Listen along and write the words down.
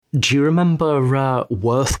Do you remember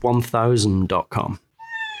worth1000.com?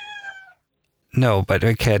 No, but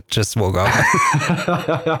my cat just woke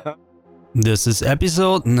up. This is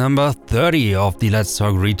episode number 30 of the Let's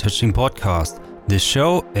Talk Retouching podcast, the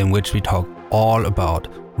show in which we talk all about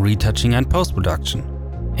retouching and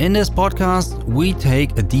post-production. In this podcast, we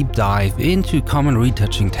take a deep dive into common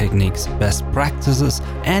retouching techniques, best practices,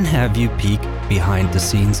 and have you peek behind the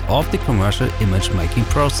scenes of the commercial image making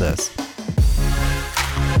process.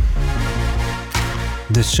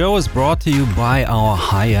 This show is brought to you by our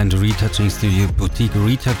high-end retouching studio Boutique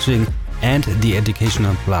Retouching and the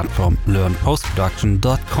educational platform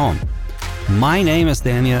learnpostproduction.com. My name is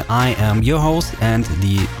Daniel, I am your host and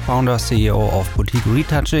the founder CEO of Boutique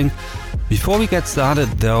Retouching. Before we get started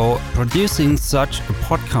though, producing such a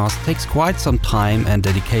podcast takes quite some time and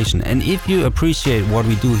dedication, and if you appreciate what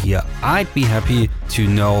we do here, I'd be happy to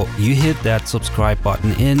know you hit that subscribe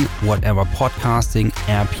button in whatever podcasting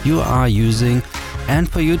app you are using, and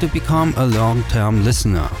for you to become a long-term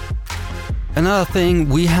listener. Another thing,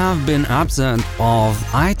 we have been absent of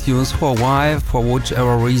iTunes for a while for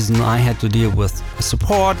whichever reason. I had to deal with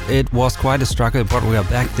support. It was quite a struggle, but we are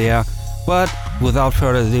back there. But without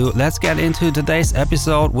further ado, let's get into today's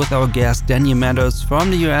episode with our guest Daniel Meadows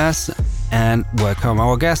from the US, and welcome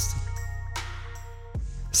our guest.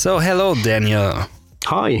 So hello Daniel.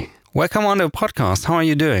 Hi. Welcome on the podcast. How are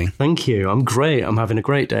you doing? Thank you. I'm great. I'm having a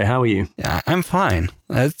great day. How are you? Yeah, I'm fine.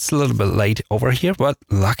 It's a little bit late over here, but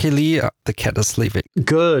luckily the cat is sleeping.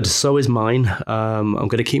 Good. So is mine. I'm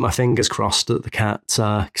going to keep my fingers crossed that the cat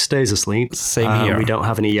stays asleep. Same here. We don't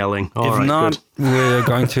have any yelling. If not, we're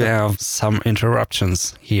going to have some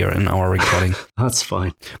interruptions here in our recording. That's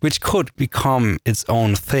fine. Which could become its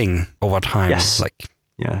own thing over time. Yes.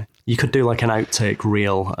 Yeah. You could do like an outtake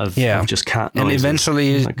reel of just cat noises. And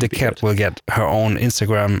eventually the cat will get her own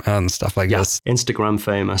Instagram and stuff like this. Instagram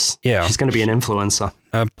famous. Yeah. She's going to be an influencer.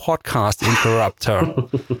 A podcast interrupter.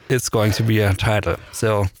 It's going to be a title.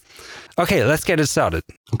 So, okay, let's get it started.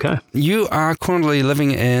 Okay. You are currently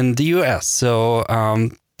living in the US. So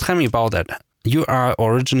tell me about that. You are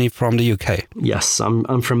originally from the UK. Yes,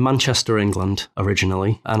 I'm from Manchester, England,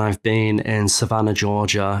 originally, and I've been in Savannah,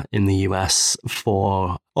 Georgia, in the US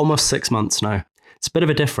for almost 6 months now. It's a bit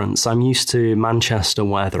of a difference. I'm used to Manchester,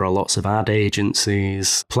 where there are lots of ad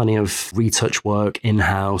agencies, plenty of retouch work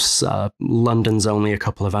in-house. London's only a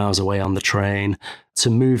couple of hours away on the train. To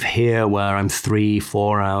move here, where I'm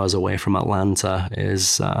 3-4 hours away from Atlanta,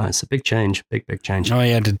 is it's a big change, big change. Oh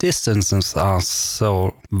yeah, the distances are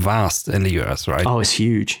so vast in the US, right? Oh, it's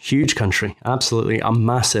huge country. Absolutely, I'm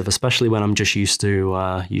massive, especially when I'm just used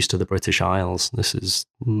to the British Isles. This is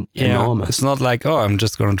enormous. It's not like I'm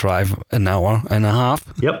just going to drive an hour and a half.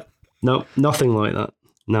 Yep, no, nothing like that.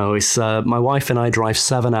 No, it's my wife and I drive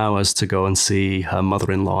 7 hours to go and see her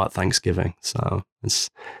mother-in-law at Thanksgiving. So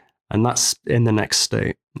and that's in the next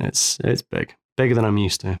state. It's bigger than I'm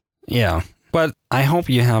used to. Yeah, but I hope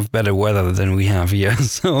you have better weather than we have here.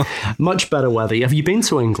 So much better weather. Have you been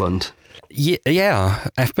to England? Yeah,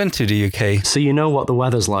 I've been to the UK. So you know what the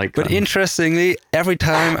weather's like. But interestingly, every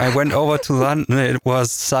time I went over to London, it was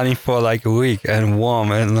sunny for like a week and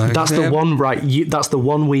warm and like. That's the one, right? That's the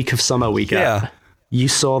 1 week of summer we get. Yeah. You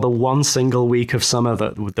saw the one single week of summer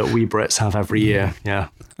that we Brits have every year. Yeah.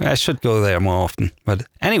 I should go there more often. But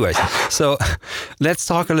anyways, so let's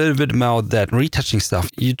talk a little bit about that retouching stuff.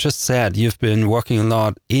 You just said you've been working a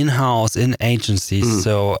lot in-house in agencies.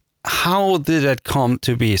 So how did that come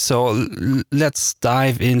to be? So let's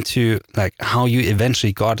dive into like how you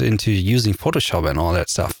eventually got into using Photoshop and all that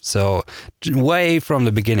stuff. So way from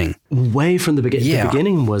the beginning. Way from the beginning. Yeah. The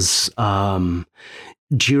beginning was...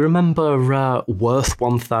 do you remember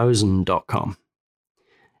worth1000.com?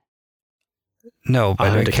 No,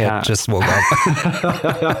 but the cat just woke up.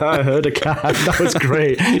 I heard a cat. That was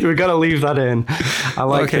great. We're going to leave that in. I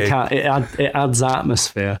like the cat. It adds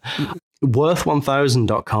atmosphere.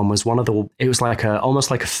 Worth1000.com was it was like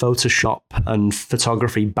almost like a Photoshop and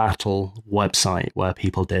photography battle website where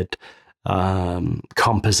people did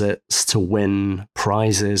composites to win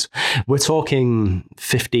prizes. We're talking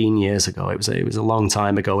 15 years ago. It was a long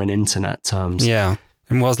time ago in internet terms. Yeah.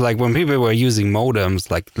 It was like when people were using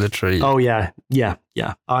modems, like literally. Oh yeah.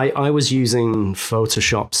 I was using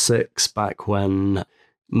Photoshop 6 back when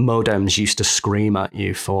modems used to scream at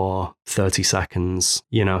you for 30 seconds,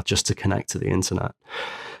 just to connect to the internet.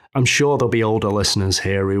 I'm sure there'll be older listeners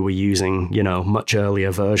here who were using, much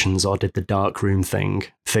earlier versions or did the darkroom thing,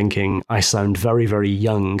 thinking I sound very, very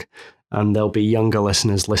young And there'll be younger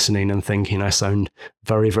listeners listening and thinking I sound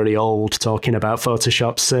very, very old talking about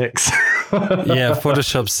Photoshop 6. Yeah,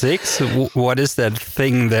 Photoshop 6. What is that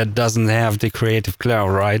thing that doesn't have the creative cloud,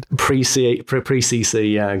 right?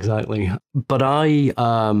 Pre-CC, yeah, exactly. But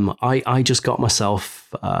I just got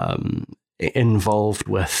myself involved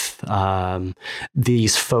with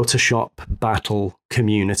these Photoshop battle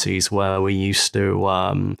communities where we used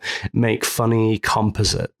to make funny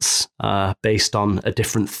composites based on a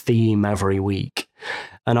different theme every week.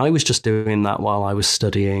 And I was just doing that while I was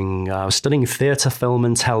studying theatre, film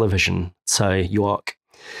and television at York.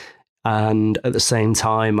 And at the same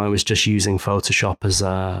time, I was just using Photoshop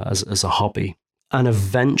as a hobby. And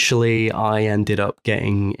eventually I ended up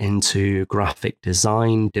getting into graphic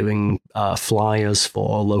design, doing flyers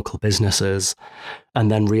for local businesses,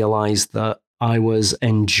 and then realized that I was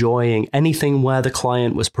enjoying anything where the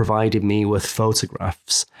client was providing me with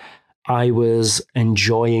photographs. I was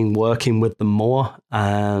enjoying working with them more,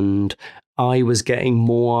 and I was getting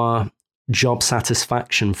more job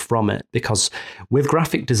satisfaction from it, because with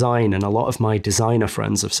graphic design, and a lot of my designer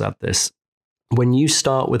friends have said this, when you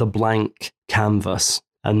start with a blank canvas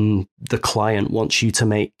and the client wants you to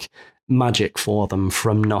make magic for them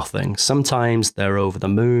from nothing, sometimes they're over the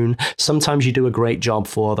moon. Sometimes you do a great job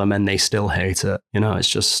for them and they still hate it. You know,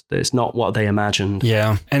 it's not what they imagined.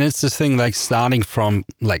 Yeah. And it's the thing, like starting from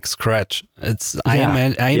like scratch. I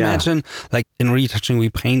imagine like in retouching, we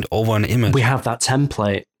paint over an image. We have that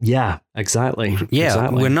template. Yeah, exactly. Yeah,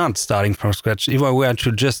 exactly. We're not starting from scratch. If I were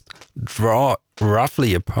to just draw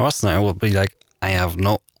roughly a person, I would be like, I have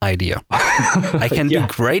no idea. I can do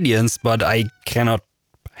gradients, but I cannot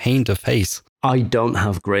paint a face. I don't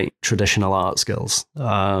have great traditional art skills.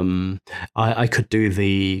 I could do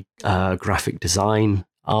the graphic design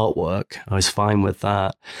artwork. I was fine with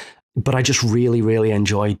that. But I just really, really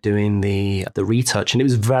enjoyed doing the retouch. And it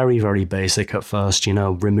was very, very basic at first, you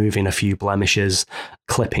know, removing a few blemishes,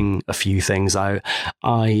 clipping a few things out.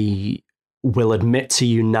 I will admit to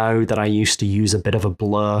you now that I used to use a bit of a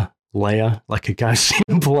blur layer, like a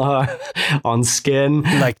Gaussian blur on skin.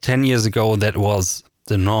 Like 10 years ago, that was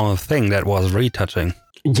the normal thing, that was retouching.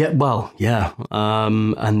 Yeah, well, yeah.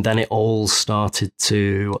 And then it all started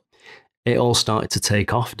to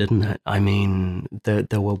take off, didn't it? I mean,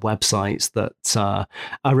 there were websites that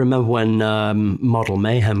I remember when Model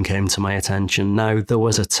Mayhem came to my attention. Now, there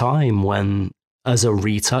was a time when, as a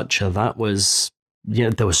retoucher, that was, you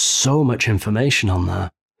know, there was so much information on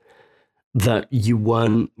there that you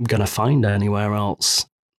weren't going to find anywhere else.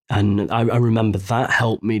 And I remember that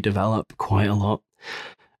helped me develop quite a lot.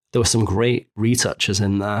 There were some great retouchers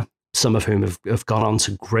in there, some of whom have gone on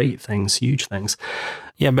to great things, huge things.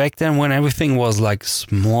 Yeah, back then when everything was like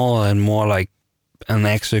small and more like an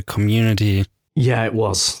actual community. Yeah, it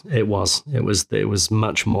was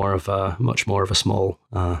much more of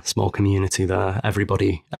a small community there.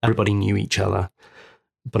 Everybody knew each other.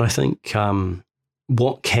 But I think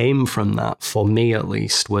what came from that, for me at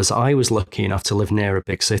least, was I was lucky enough to live near a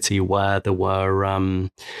big city where there were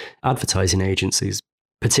advertising agencies,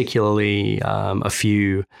 particularly a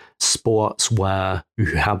few sportswear who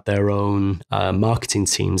had their own marketing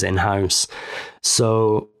teams in-house.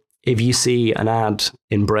 So if you see an ad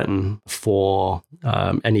in Britain for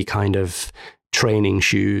any kind of training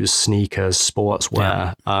shoes, sneakers,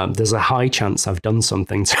 sportswear, there's a high chance I've done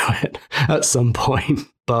something to it at some point.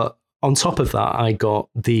 But on top of that, I got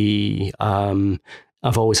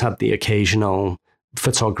I've always had the occasional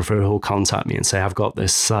photographer who'll contact me and say, I've got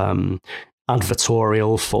this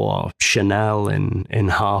advertorial for Chanel in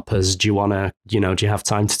Harper's. Do you have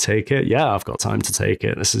time to take it? Yeah, I've got time to take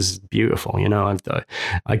it. This is beautiful. You know,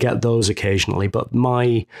 I get those occasionally, but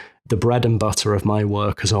the bread and butter of my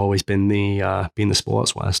work has always been the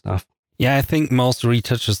sportswear stuff. Yeah, I think most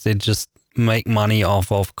retouchers, they just make money off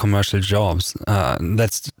of commercial jobs.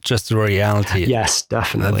 That's just the reality. Yes,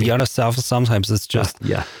 definitely. The other stuff, sometimes it's just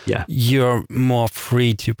you're more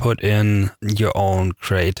free to put in your own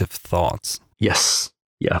creative thoughts. Yes,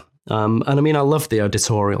 yeah. And I mean, I love the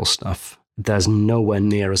editorial stuff. There's nowhere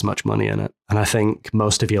near as much money in it. And I think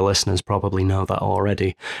most of your listeners probably know that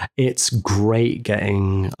already. It's great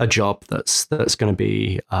getting a job that's going to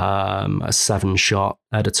be a 7-shot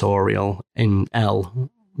editorial in L,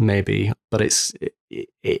 maybe, but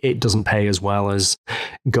it doesn't pay as well as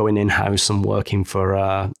going in-house and working for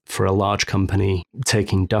a large company,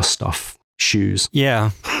 taking dust off shoes.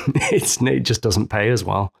 Yeah. It just doesn't pay as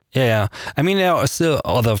well. Yeah. I mean, there are still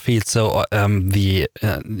other fields. So the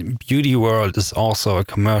beauty world is also a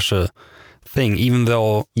commercial thing, even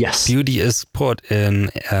though beauty is put in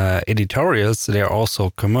editorials, there are also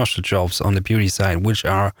commercial jobs on the beauty side, which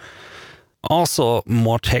are also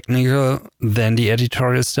more technical than the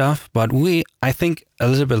editorial stuff. But I think a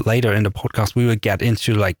little bit later in the podcast, we will get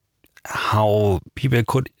into like how people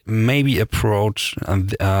could maybe approach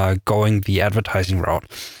going the advertising route.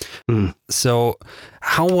 So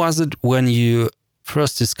how was it when you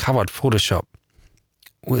first discovered Photoshop?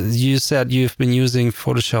 You said you've been using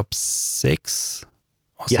Photoshop 6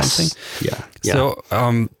 or something? Yeah. So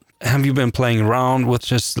have you been playing around with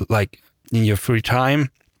just like in your free time?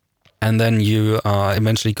 And then you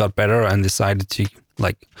eventually got better and decided to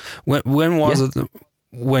like, when was it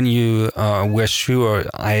when you were sure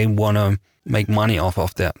I want to make money off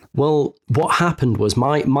of that? Well, what happened was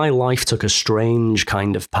my life took a strange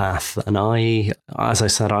kind of path. And as I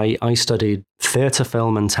said, I studied theatre,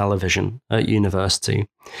 film and television at university.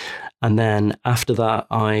 And then after that,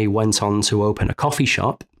 I went on to open a coffee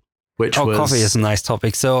shop, which was... coffee is a nice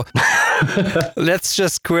topic. So let's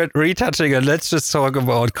just quit retouching and let's just talk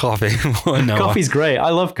about coffee. No. Coffee's great. I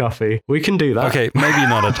love coffee. We can do that. Okay, maybe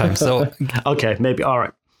another time. So okay, maybe. All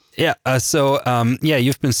right. Yeah.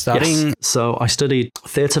 You've been studying. Yes. So I studied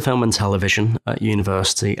theatre, film and television at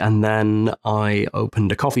university, and then I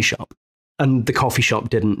opened a coffee shop. And the coffee shop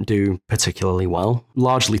didn't do particularly well,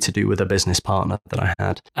 largely to do with a business partner that I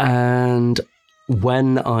had. And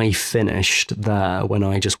when I finished there, when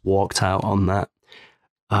I just walked out on that,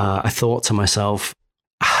 I thought to myself,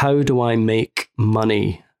 how do I make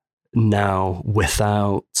money now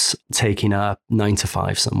without taking a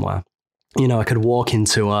 9-to-5 somewhere? You know, I could walk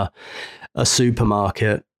into a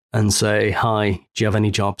supermarket and say, hi, do you have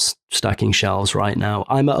any jobs stacking shelves right now?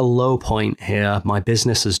 I'm at a low point here. My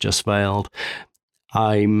business has just failed.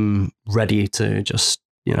 I'm ready to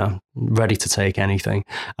ready to take anything.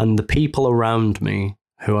 And the people around me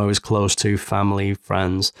who I was close to, family,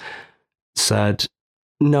 friends, said,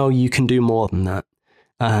 no, you can do more than that.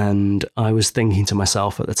 And I was thinking to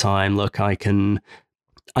myself at the time, look, I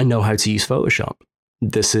know how to use Photoshop.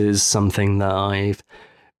 This is something that I've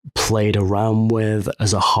played around with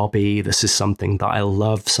as a hobby. This is something that I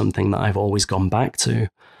love, something that I've always gone back to.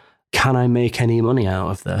 Can I make any money out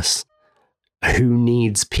of this? Who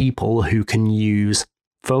needs people who can use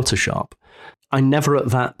Photoshop? I never at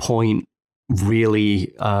that point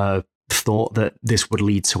really thought that this would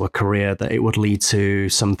lead to a career, that it would lead to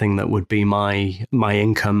something that would be my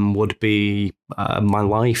income, would be my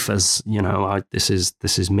life. As you know, this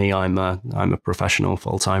is me. I'm a professional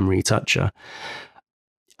full-time retoucher,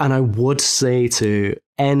 and I would say to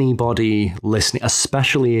anybody listening,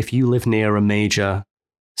 especially if you live near a major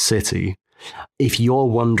city, if you're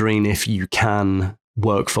wondering if you can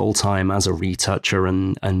work full-time as a retoucher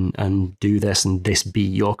and do this and this be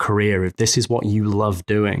your career, if this is what you love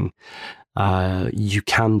doing, you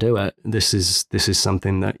can do it. This is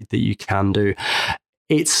something that you can do.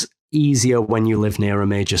 It's easier when you live near a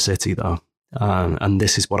major city though, and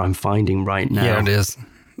this is what I'm finding right now. Yeah, it is,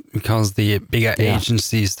 because the bigger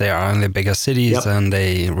agencies, they are in the bigger cities, and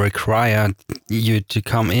they require you to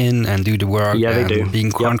come in and do the work. Yeah, they do.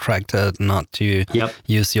 Being contracted, not to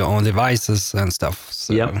use your own devices and stuff.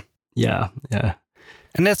 So. Yeah.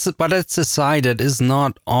 And that's a side that is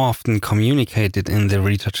not often communicated in the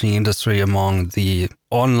retouching industry among the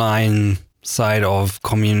online side of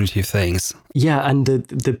community things. Yeah, and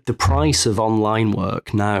the price of online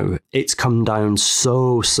work now, it's come down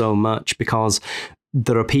so much, because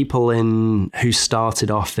there are people who started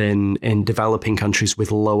off in developing countries with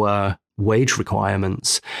lower wage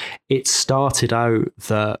requirements. It started out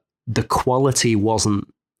that the quality wasn't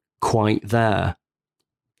quite there.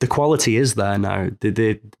 The quality is there now.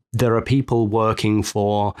 There are people working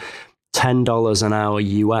for $10 an hour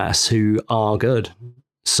US who are good.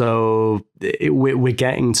 So we're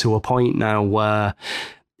getting to a point now where,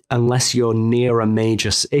 unless you're near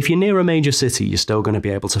if you're near a major city, you're still going to be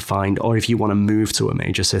able to find, or if you want to move to a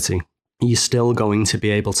major city, you're still going to be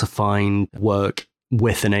able to find work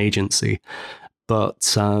with an agency. But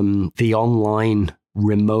the online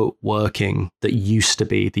remote working there used to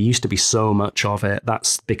be so much of it,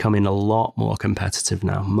 that's becoming a lot more competitive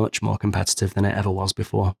now, much more competitive than it ever was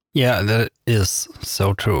before. Yeah, that is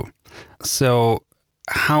so true. So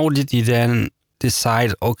how did you then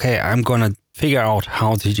decide, okay, I'm going to figure out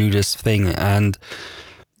how to do this thing? And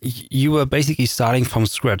you were basically starting from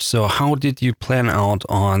scratch. So how did you plan out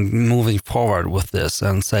on moving forward with this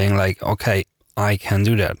and saying like, okay, I can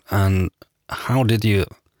do that? And how did you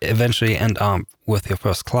eventually end up with your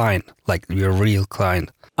first client, like your real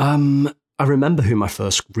client? I remember who my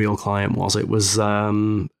first real client was. It was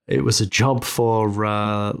a job for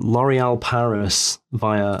L'Oréal Paris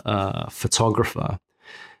via a photographer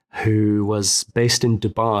who was based in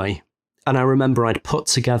Dubai. And I remember I'd put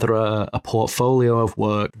together a portfolio of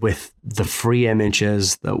work with the free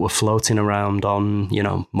images that were floating around on,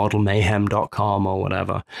 modelmayhem.com or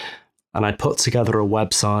whatever. And I'd put together a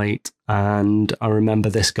website. And I remember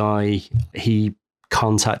this guy, he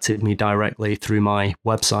contacted me directly through my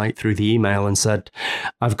website, through the email, and said,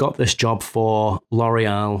 I've got this job for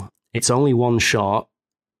L'Oreal. It's only one shot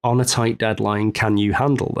on a tight deadline. Can you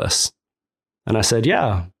handle this? And I said,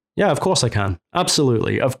 yeah, of course I can.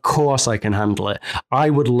 Absolutely. Of course I can handle it. I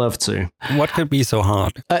would love to. What could be so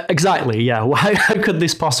hard? Exactly. Yeah. How could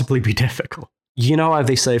this possibly be difficult? You know how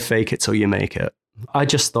they say fake it till you make it. I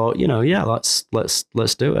just thought, yeah,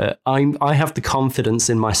 let's do it. I have the confidence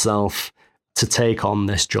in myself to take on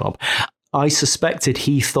this job. I suspected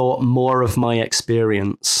he thought more of my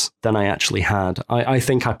experience than I actually had. I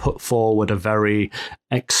think I put forward a very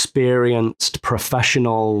experienced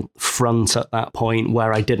professional front at that point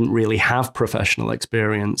where I didn't really have professional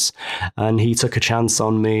experience. And he took a chance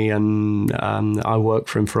on me, and I worked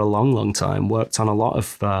for him for a long, long time, worked on a lot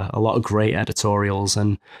of great editorials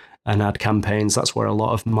and ad campaigns. That's where a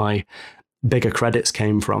lot of my bigger credits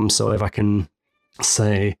came from. So if I can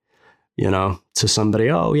say, to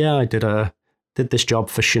somebody, oh yeah, I did this job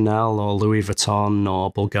for Chanel or Louis Vuitton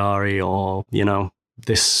or Bulgari or,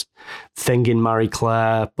 this thing in Marie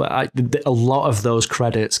Claire. But a lot of those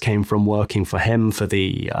credits came from working for him for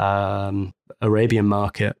the Arabian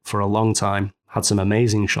market for a long time. Had some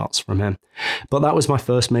amazing shots from him. But that was my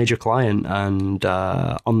first major client. And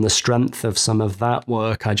on the strength of some of that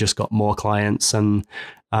work, I just got more clients and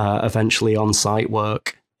eventually on-site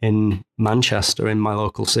work in Manchester, in my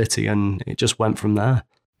local city, and it just went from there.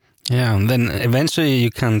 Yeah, and then eventually you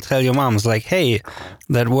can tell your moms, like, hey,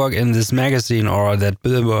 that work in this magazine or that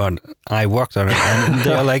billboard, I worked on it. And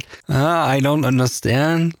they're like, I don't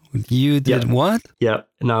understand. You did what? Yeah,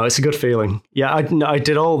 no, it's a good feeling. Yeah, I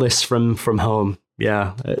did all this from home.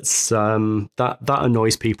 Yeah, it's that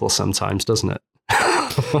annoys people sometimes, doesn't it?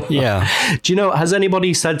 Yeah. Do you know, has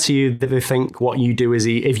anybody said to you that they think what you do is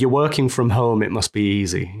if you're working from home, it must be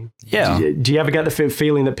easy? Yeah. Do you ever get the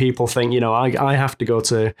feeling that people think, I have to go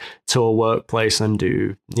to a workplace and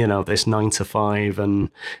do, this 9 to 5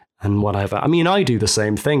 and whatever. I mean, I do the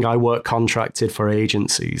same thing. I work contracted for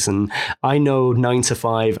agencies, and I know 9 to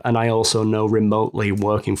 5, and I also know remotely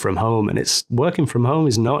working from home. And working from home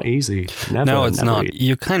is not easy. No, it's not.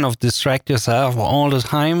 You kind of distract yourself all the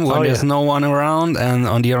time when there's no one around. And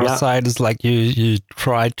on the other side, it's like you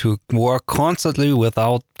try to work constantly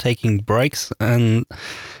without taking breaks. And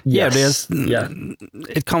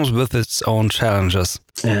it comes with its own challenges.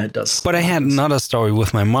 Yeah, it does. But I had another story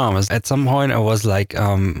with my mom. At some point, I was like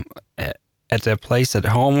at a place at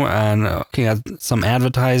home and looking at some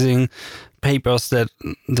advertising papers that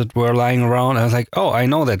were lying around. I was like, oh, I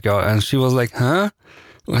know that girl. And she was like, huh?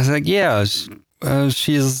 I was like, yeah,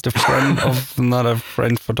 she's the friend of another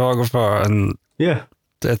friend photographer. And yeah,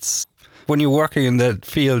 that's when you're working in that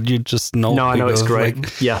field, you just know. No, I know, it's great.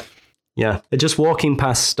 Like, yeah. Just walking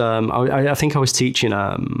past, I think I was teaching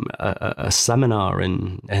a seminar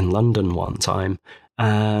in London one time,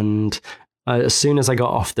 and as soon as I got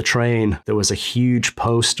off the train, there was a huge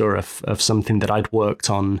poster of something that I'd worked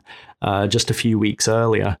on just a few weeks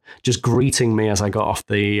earlier, just greeting me as I got off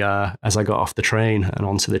the train and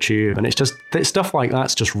onto the tube. And it's stuff like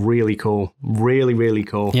that's just really cool, really, really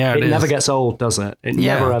cool. Yeah, it never gets old, does it? It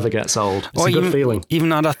never ever gets old. It's a good feeling.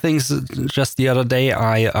 Even other things. Just the other day,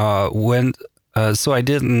 I went. So I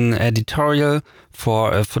did an editorial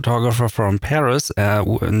for a photographer from Paris,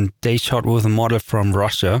 and they shot with a model from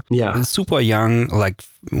Russia. Yeah. Super young, like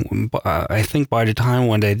I think by the time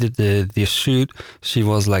when they did the shoot, she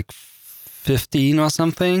was like 15 or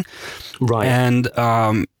something. Right. And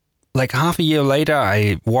like half a year later,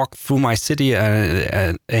 I walked through my city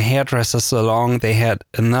and a hairdresser salon, they had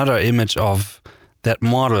another image of that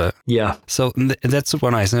model. Yeah. So that's super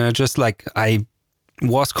nice. And I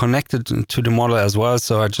was connected to the model as well,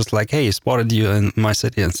 so I just like, hey, spotted you in my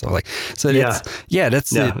city and stuff like. So that's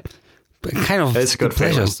kind of it's a good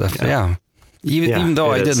pleasure stuff. Yeah. Even though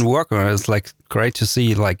I didn't work on it, it's like great to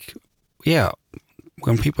see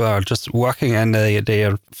when people are just working and they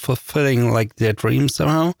are fulfilling like their dreams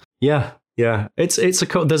somehow. Yeah. There's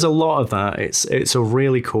a lot of that. It's a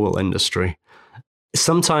really cool industry.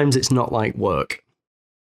 Sometimes it's not like work.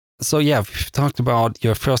 So we've talked about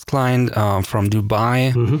your first client from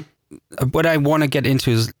Dubai. Mm-hmm. What I want to get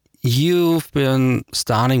into is you've been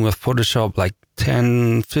starting with Photoshop like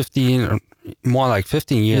 10, 15, or more like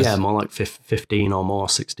 15 years. Yeah, more like 15 or more,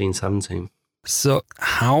 16, 17. So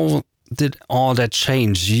how did all that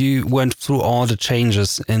change? You went through all the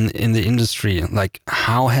changes in the industry. Like,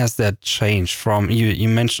 how has that changed from, you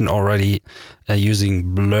mentioned already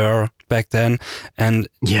using Blur back then. And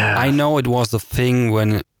yeah, I know it was a thing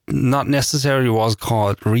when it not necessarily was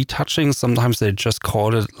called retouching. Sometimes they just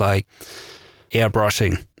called it like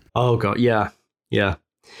airbrushing. Oh God, yeah.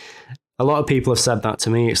 A lot of people have said that to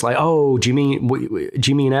me. It's like, oh, do you mean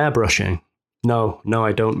airbrushing? No,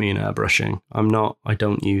 I don't mean airbrushing. I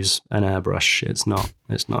don't use an airbrush. It's not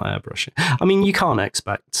airbrushing. I mean, you can't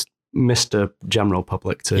expect Mr. General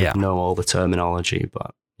Public to know all the terminology,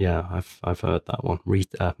 but yeah, I've heard that one.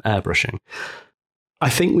 Airbrushing. I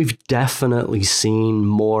think we've definitely seen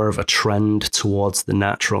more of a trend towards the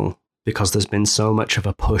natural because there's been so much of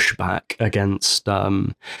a pushback against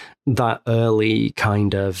that early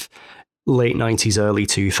kind of late 90s, early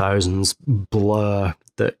 2000s blur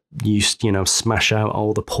that used, smash out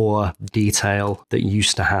all the poor detail that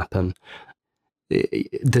used to happen.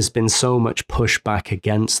 There's been so much pushback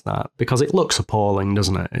against that because it looks appalling,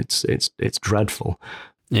 doesn't it? It's dreadful.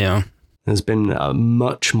 Yeah. There's been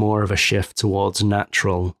much more of a shift towards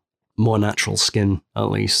more natural skin,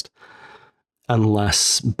 at least, and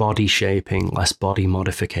less body shaping, less body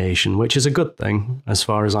modification, which is a good thing as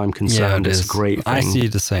far as I'm concerned. Yeah, it's a great thing. I see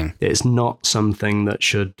the same. It's not something that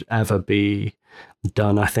should ever be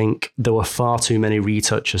done. I think there were far too many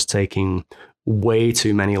retouchers taking way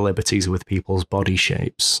too many liberties with people's body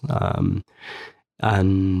shapes.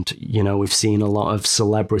 And, we've seen a lot of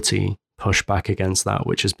celebrity push back against that,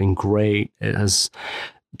 which has been great. It has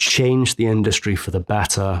changed the industry for the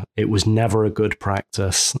better. It was never a good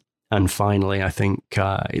practice. And finally, I think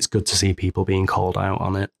it's good to see people being called out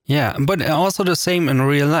on it. Yeah, but also the same in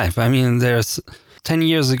real life. I mean, there's 10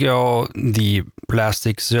 years ago, the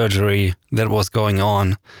plastic surgery that was going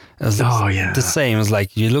on. The same. It's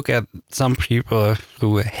like you look at some people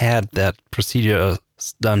who had that procedure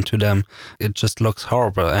done to them, it just looks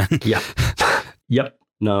horrible. Yeah. Yep.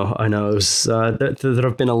 No, I know. There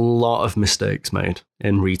have been a lot of mistakes made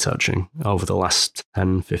in retouching over the last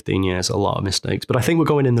 10, 15 years, a lot of mistakes. But I think we're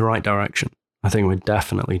going in the right direction. I think we're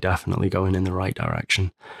definitely going in the right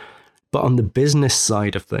direction. But on the business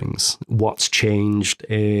side of things, what's changed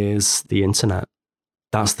is the internet.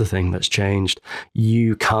 That's the thing that's changed.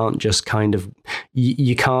 You can't just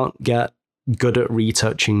you can't get good at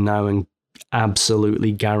retouching now and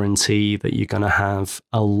absolutely guarantee that you're going to have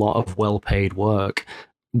a lot of well-paid work.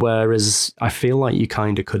 Whereas I feel like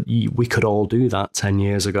we could all do that 10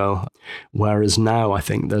 years ago. Whereas now I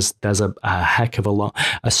think there's a heck of a lot,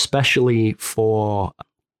 especially for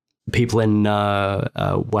people in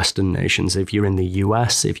Western nations. If you're in the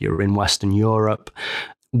US, if you're in Western Europe,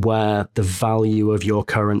 where the value of your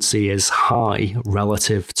currency is high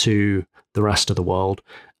relative to the rest of the world,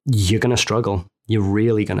 you're going to struggle. You're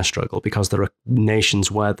really going to struggle because there are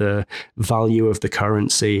nations where the value of the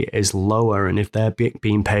currency is lower. And if they're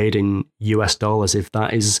being paid in US dollars, if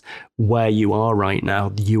that is where you are right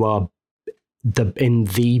now, you are in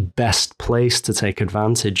the best place to take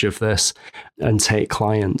advantage of this and take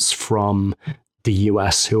clients from the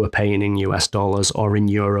US who are paying in US dollars or in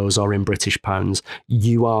euros or in British pounds.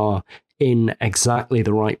 You are in exactly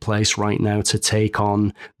the right place right now to take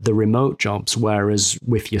on the remote jobs, whereas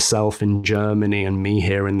with yourself in Germany and me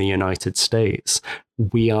here in the United States,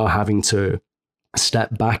 we are having to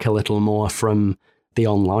step back a little more from the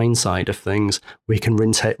online side of things. We can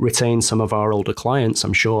retain some of our older clients,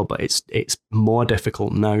 I'm sure, but it's more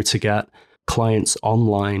difficult now to get clients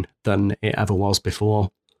online than it ever was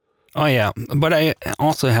before. Oh, yeah. But I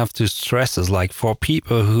also have to stress this, like for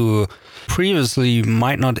people who previously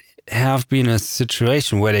might not have been in a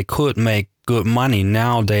situation where they could make good money,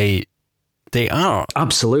 now they are.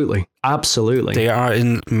 Absolutely. They are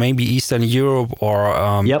in maybe Eastern Europe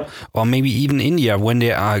or maybe even India when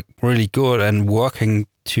they are really good and working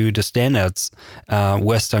to the standards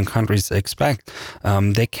Western countries expect.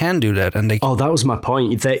 They can do that. And that was my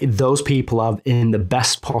point. Those people are in the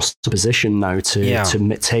best possible position now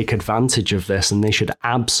to take advantage of this, and they should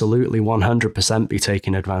absolutely 100% be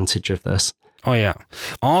taking advantage of this. Oh, yeah.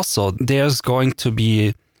 Also, there's going to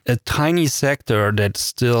be a tiny sector that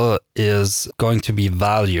still is going to be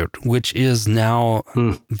valued, which is now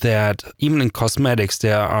that even in cosmetics,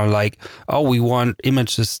 there are like, oh, we want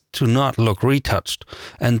images to not look retouched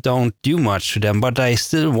and don't do much to them, but I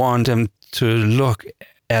still want them to look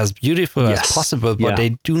as beautiful as possible, but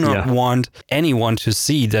they do not want anyone to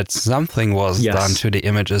see that something was done to the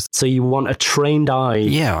images. So you want a trained eye.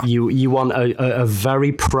 Yeah. You want a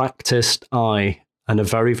very practiced eye and a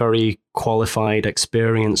very, very qualified,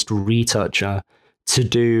 experienced retoucher to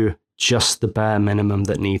do just the bare minimum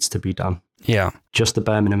that needs to be done. Yeah. Just the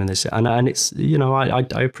bare minimum. And it's,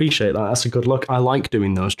 I appreciate that. That's a good look. I like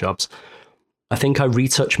doing those jobs. I think I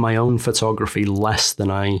retouch my own photography less than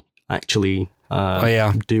I actually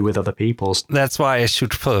do with other people's. That's why I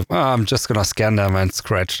shoot film. I'm just going to scan them and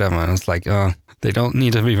scratch them. And it's like, they don't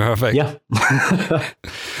need to be perfect. Yeah.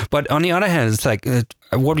 But on the other hand, it's like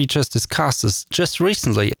what we just discussed is just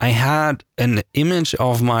recently I had an image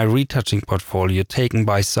of my retouching portfolio taken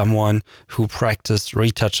by someone who practiced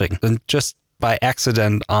retouching. And just by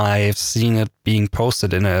accident, I've seen it being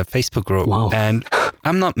posted in a Facebook group. Wow. And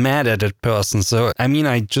I'm not mad at that person. So, I mean,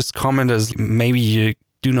 I just commented as maybe you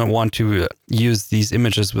do not want to use these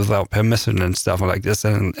images without permission and stuff like this.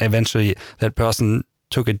 And eventually that person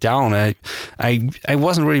took it down. I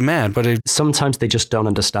wasn't really mad, but sometimes they just don't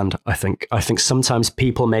understand. I think sometimes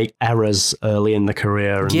people make errors early in the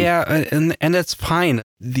career. And that's fine.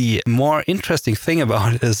 The more interesting thing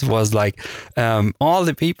about it was like all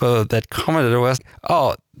the people that commented was,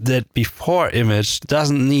 that before image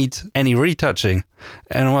doesn't need any retouching.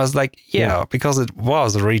 And I was like, because it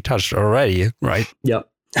was retouched already, right? Yeah.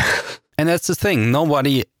 And that's the thing.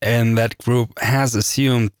 Nobody in that group has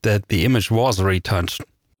assumed that the image was retouched.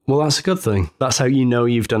 Well, that's a good thing. That's how you know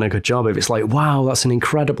you've done a good job. If it's like, wow, that's an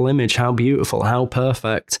incredible image. How beautiful, how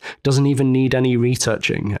perfect. Doesn't even need any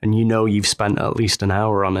retouching. And you know you've spent at least an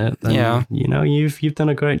hour on it. Then, you've done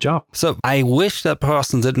a great job. So I wish that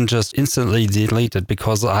person didn't just instantly delete it,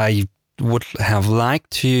 because I would have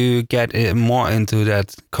liked to get more into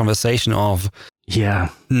that conversation of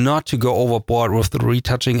not to go overboard with the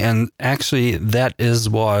retouching. And actually, that is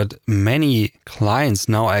what many clients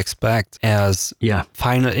now expect as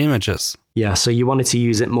final images. Yeah, so you wanted to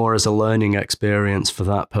use it more as a learning experience for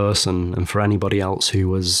that person and for anybody else who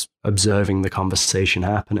was observing the conversation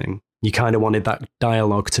happening. You kind of wanted that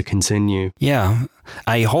dialogue to continue. Yeah,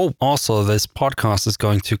 I hope also this podcast is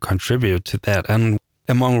going to contribute to that. And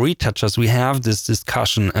among retouchers, we have this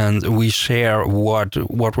discussion and we share what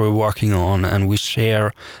we're working on, and we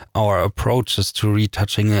share our approaches to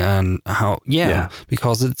retouching and how,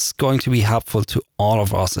 because it's going to be helpful to all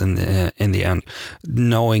of us in the end,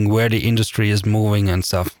 knowing where the industry is moving and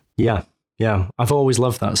stuff. Yeah. Yeah, I've always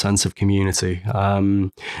loved that sense of community.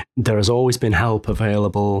 There has always been help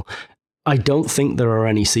available. I don't think there are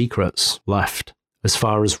any secrets left. As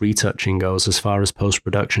far as retouching goes, as far as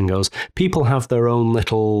post-production goes, people have their own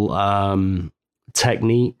little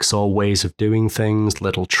techniques or ways of doing things,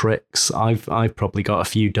 little tricks. I've probably got a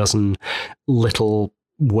few dozen little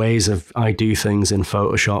ways of I do things in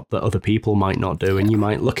Photoshop that other people might not do, and you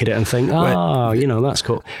might look at it and think, that's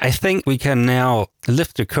cool. I think we can now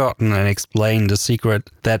lift the curtain and explain the secret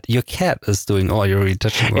that your cat is doing all your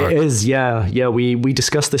retouching work. It is, yeah. We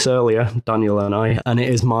discussed this earlier, Daniel and I, and it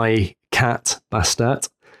is my cat, Bastet.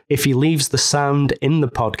 If he leaves the sound in the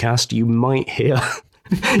podcast, you might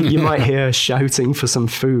hear shouting for some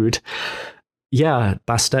food. Yeah,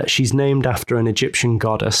 Bastet, she's named after an Egyptian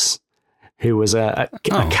goddess who was a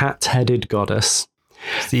cat-headed goddess.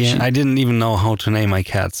 See, I didn't even know how to name my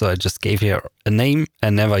cat, so I just gave her a name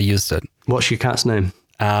and never used it. What's your cat's name?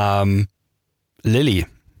 Lily.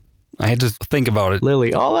 I had to think about it.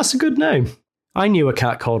 Lily. Oh, that's a good name. I knew a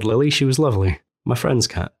cat called Lily. She was lovely. My friend's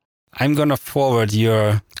cat. I'm going to forward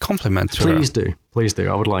your compliment to her. Please do.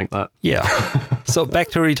 I would like that. Yeah. So back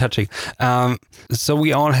to retouching. So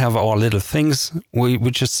we all have our little things we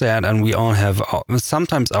just said, and we all have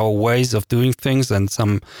sometimes our ways of doing things, and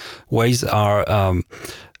some ways are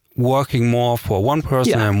working more for one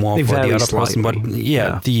person and more for the other person. But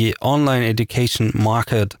the online education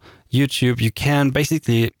market, YouTube, you can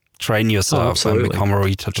basically train yourself and become a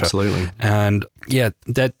retoucher. Absolutely. And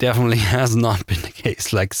that definitely has not been the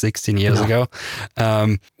case like 16 years ago,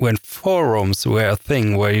 when forums were a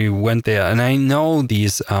thing where you went there. And I know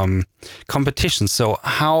these competitions. So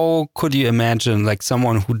how could you imagine like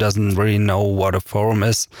someone who doesn't really know what a forum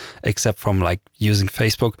is, except from like using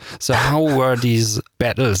Facebook? So how were these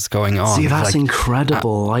battles going on? See, that's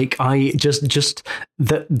incredible. Like I just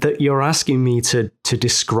that you're asking me to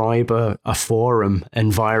describe a forum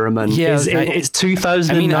environment. It's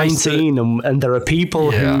 2019 and there are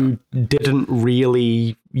people who didn't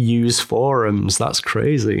really use forums. That's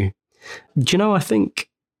crazy. Do you know, I think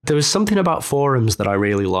there was something about forums that I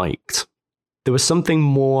really liked. There was something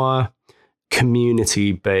more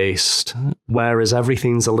community based, whereas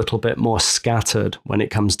everything's a little bit more scattered when it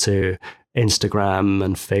comes to Instagram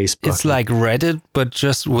and Facebook. It's like Reddit, but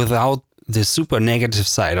just without the super negative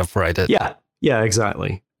side of Reddit. Yeah,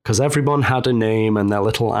 exactly. Because everyone had a name and their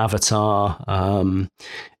little avatar.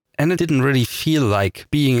 And it didn't really feel like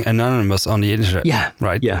being anonymous on the internet. Yeah.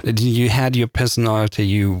 Right? Yeah. You had your personality.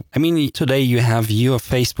 Today you have your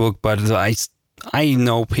Facebook, but I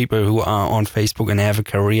know people who are on Facebook and have a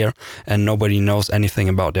career and nobody knows anything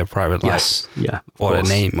about their private life. Yeah. Or their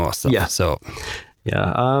name or stuff. Yeah. So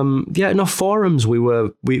no, forums, we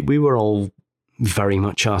were all very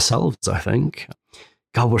much ourselves, I think.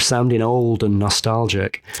 God, we're sounding old and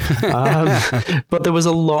nostalgic. But there was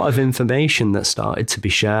a lot of information that started to be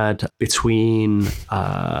shared between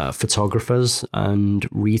photographers and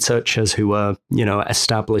researchers who were,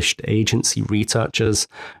 established agency researchers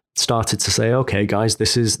started to say, okay, guys,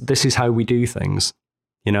 this is how we do things.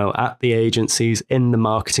 At the agencies, in the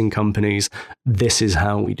marketing companies, this is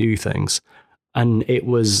how we do things. And it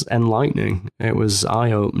was enlightening. It was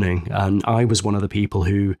eye-opening. And I was one of the people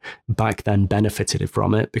who back then benefited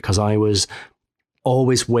from it because I was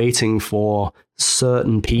always waiting for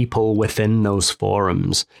certain people within those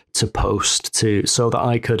forums to post so that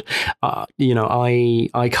I could,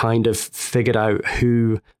 I kind of figured out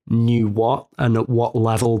who knew what and at what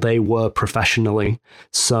level they were professionally.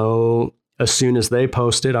 So as soon as they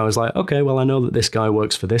posted, I was like, okay, well, I know that this guy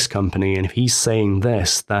works for this company. And if he's saying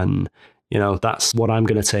this, then that's what I'm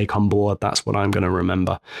going to take on board. That's what I'm going to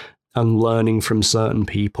remember. And learning from certain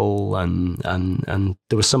people, and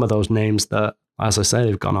there were some of those names that, as I say,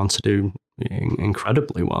 have gone on to do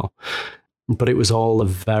incredibly well. But it was all a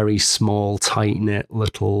very small, tight knit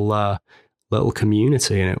little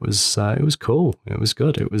community, and it was cool. It was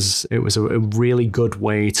good. It was a really good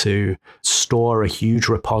way to store a huge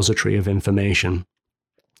repository of information.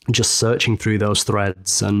 Just searching through those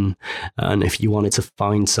threads, and if you wanted to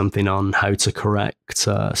find something on how to correct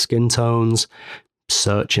skin tones,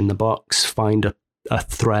 search in the box, find a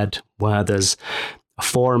thread where there's a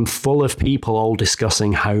forum full of people all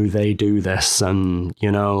discussing how they do this, and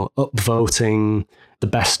upvoting the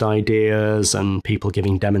best ideas and people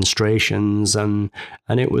giving demonstrations, and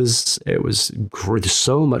it was there's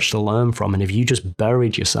so much to learn from. And if you just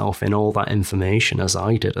buried yourself in all that information, as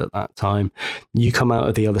I did at that time, you come out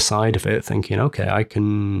of the other side of it thinking, okay,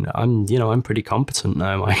 I'm pretty competent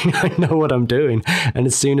now. I know what I'm doing. And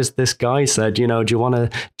as soon as this guy said, do you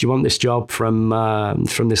want this job from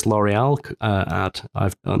this L'Oreal ad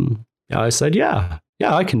I've done? I said, yeah,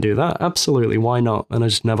 I can do that. Absolutely. Why not? And I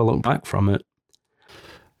just never looked back from it.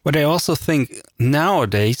 But I also think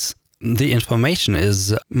nowadays the information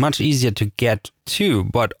is much easier to get to,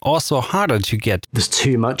 but also harder to get. There's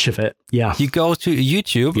too much of it. Yeah. You go to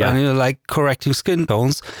YouTube and you're like correcting skin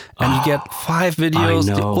tones, and you get 5 videos,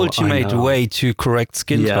 the ultimate way to correct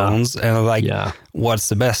skin tones, and what's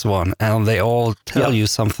the best one? And they all tell you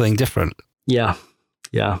something different. Yeah.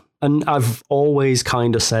 Yeah. And I've always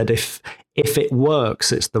kind of said, if it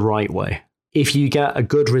works, it's the right way. If you get a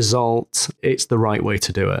good result, it's the right way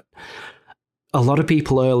to do it. A lot of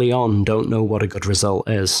people early on don't know what a good result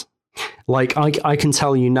is. Like, I can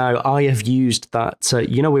tell you now, I have used that,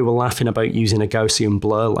 we were laughing about using a Gaussian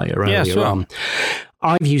blur layer earlier on.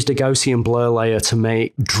 I've used a Gaussian blur layer to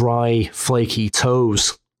make dry, flaky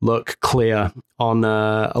toes look clear on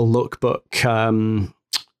a lookbook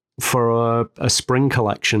for a spring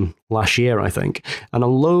collection last year, I think. And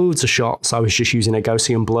on loads of shots, I was just using a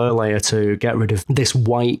Gaussian blur layer to get rid of this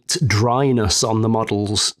white dryness on the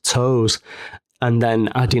model's toes, and then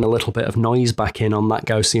adding a little bit of noise back in on that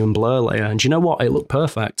Gaussian blur layer. And you know what? It looked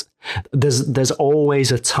perfect. There's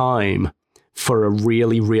always a time for a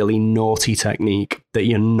really, really naughty technique that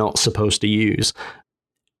you're not supposed to use.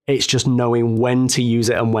 It's just knowing when to use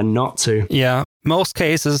it and when not to. Yeah. Most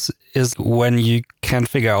cases is when you can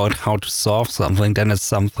figure out how to solve something, then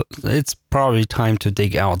it's probably time to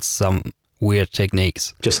dig out some weird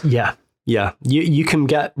techniques. Just, yeah. You can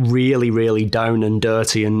get really, really down and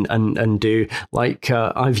dirty and do, like,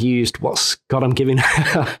 I've used I'm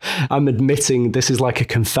admitting this is like a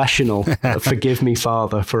confessional. Forgive me,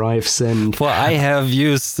 Father, for I have sinned. Well, I have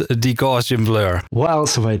used the Gaussian blur. What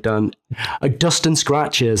else have I done? Dust and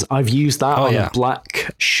scratches. I've used that on a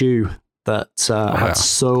black shoe that had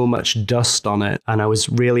so much dust on it, and I was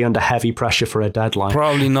really under heavy pressure for a deadline.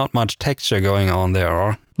 Probably not much texture going on there,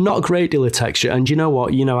 or? Not a great deal of texture. And you know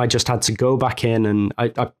what? I just had to go back in, and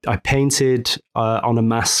I painted on a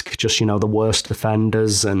mask just, the worst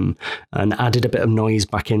offenders, and added a bit of noise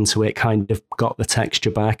back into it, kind of got the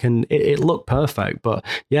texture back, and it looked perfect. But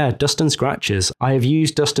yeah, dust and scratches. I have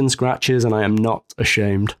used dust and scratches, and I am not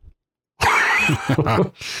ashamed.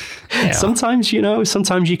 Sometimes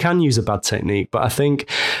you can use a bad technique, but I think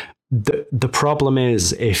the problem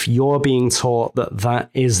is if you're being taught that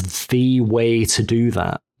is the way to do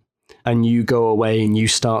that, and you go away and you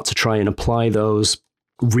start to try and apply those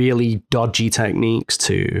really dodgy techniques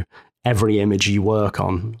to every image you work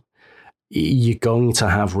on, you're going to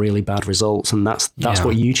have really bad results. And that's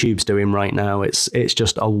what YouTube's doing right now. It's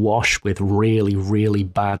just awash with really, really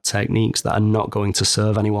bad techniques that are not going to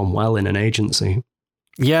serve anyone well in an agency.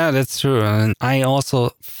 Yeah, that's true. And I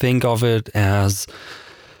also think of it as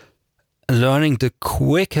learning the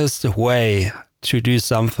quickest way to do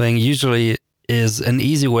something usually is an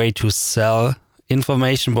easy way to sell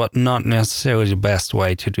information, but not necessarily the best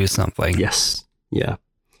way to do something. Yes. Yeah.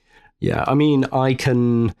 Yeah. I mean, I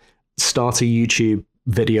can start a YouTube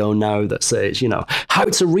video now that says, how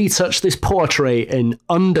to retouch this portrait in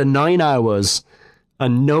under 9 hours,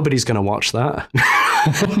 and nobody's going to watch that.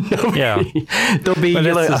 There'll be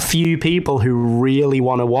a few people who really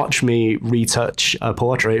want to watch me retouch a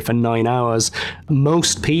portrait for 9 hours.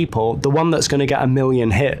 Most people, the one that's going to get 1 million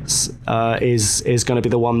hits is going to be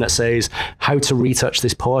the one that says how to retouch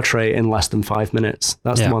this portrait in less than 5 minutes.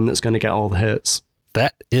 That's the one that's going to get all the hits.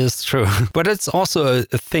 That is true. But it's also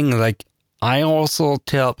a thing, like I also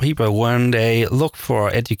tell people when they look for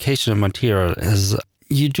educational material is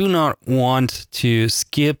you do not want to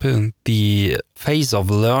skip the phase of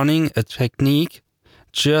learning a technique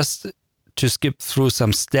just to skip through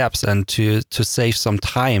some steps and to save some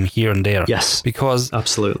time here and there. Yes, because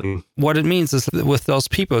absolutely. What it means is with those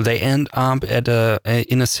people, they end up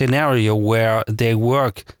in a scenario where their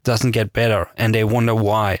work doesn't get better and they wonder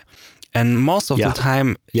why. And most of the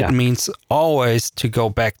time, it means always to go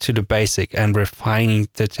back to the basic and refining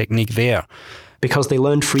the technique there. Because they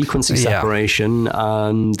learned frequency separation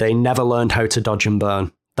and they never learned how to dodge and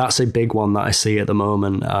burn. That's a big one that I see at the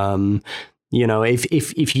moment.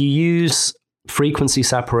 If you use frequency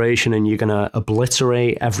separation and you're going to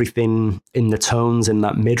obliterate everything in the tones in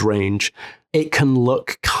that mid-range, it can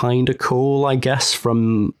look kind of cool, I guess,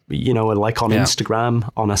 from, like on Instagram,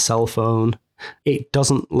 on a cell phone. It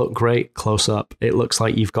doesn't look great close up. It looks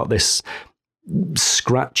like you've got this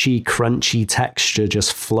scratchy, crunchy texture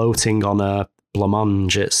just floating on a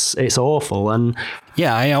blancmange. It's awful. And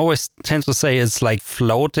I always tend to say it's like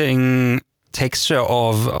floating texture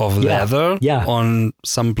of leather on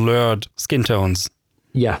some blurred skin tones.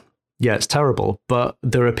 Yeah, it's terrible. But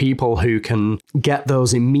there are people who can get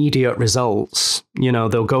those immediate results.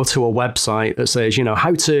 They'll go to a website that says,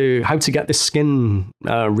 how to get this skin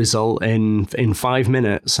result in 5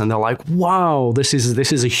 minutes. And they're like, wow, this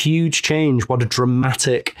is a huge change. What a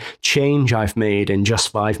dramatic change I've made in just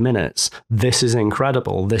 5 minutes. This is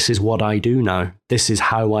incredible. This is what I do now. This is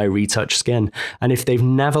how I retouch skin. And if they've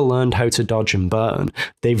never learned how to dodge and burn,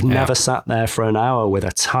 they've never sat there for an hour with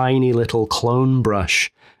a tiny little clone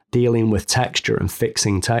brush dealing with texture and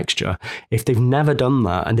fixing texture. If they've never done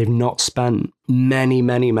that and they've not spent many,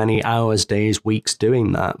 many, many hours, days, weeks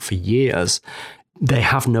doing that for years, they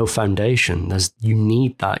have no foundation. You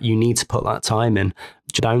need that. You need to put that time in,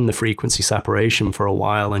 down the frequency separation for a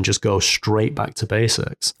while and just go straight back to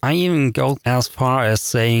basics. I even go as far as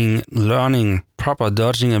saying learning proper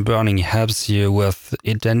dodging and burning helps you with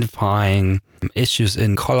identifying issues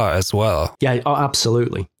in color as well. Yeah,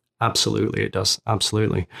 absolutely. Absolutely, it does.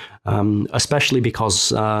 Absolutely. Especially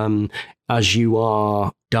because as you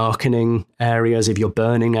are darkening areas, if you're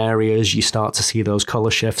burning areas, you start to see those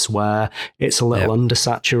color shifts where it's a little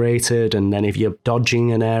undersaturated. And then if you're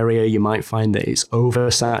dodging an area, you might find that it's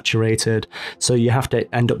oversaturated. So you have to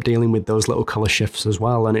end up dealing with those little color shifts as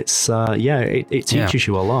well. And it's, it teaches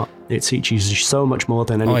you a lot. It teaches you so much more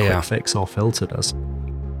than any quick fix or filter does.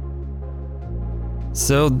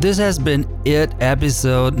 So this has been it.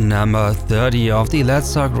 Episode number 30 of the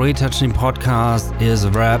Let's Talk Retouching podcast is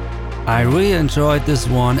a wrap. I really enjoyed this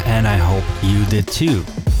one and I hope you did too.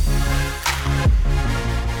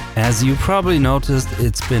 As you probably noticed,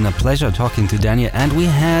 it's been a pleasure talking to Daniel, and we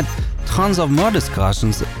had tons of more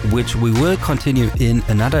discussions, which we will continue in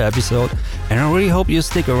another episode. And I really hope you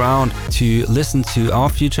stick around to listen to our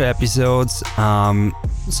future episodes.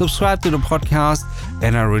 Subscribe to the podcast,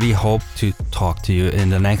 and I really hope to talk to you in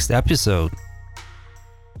the next episode.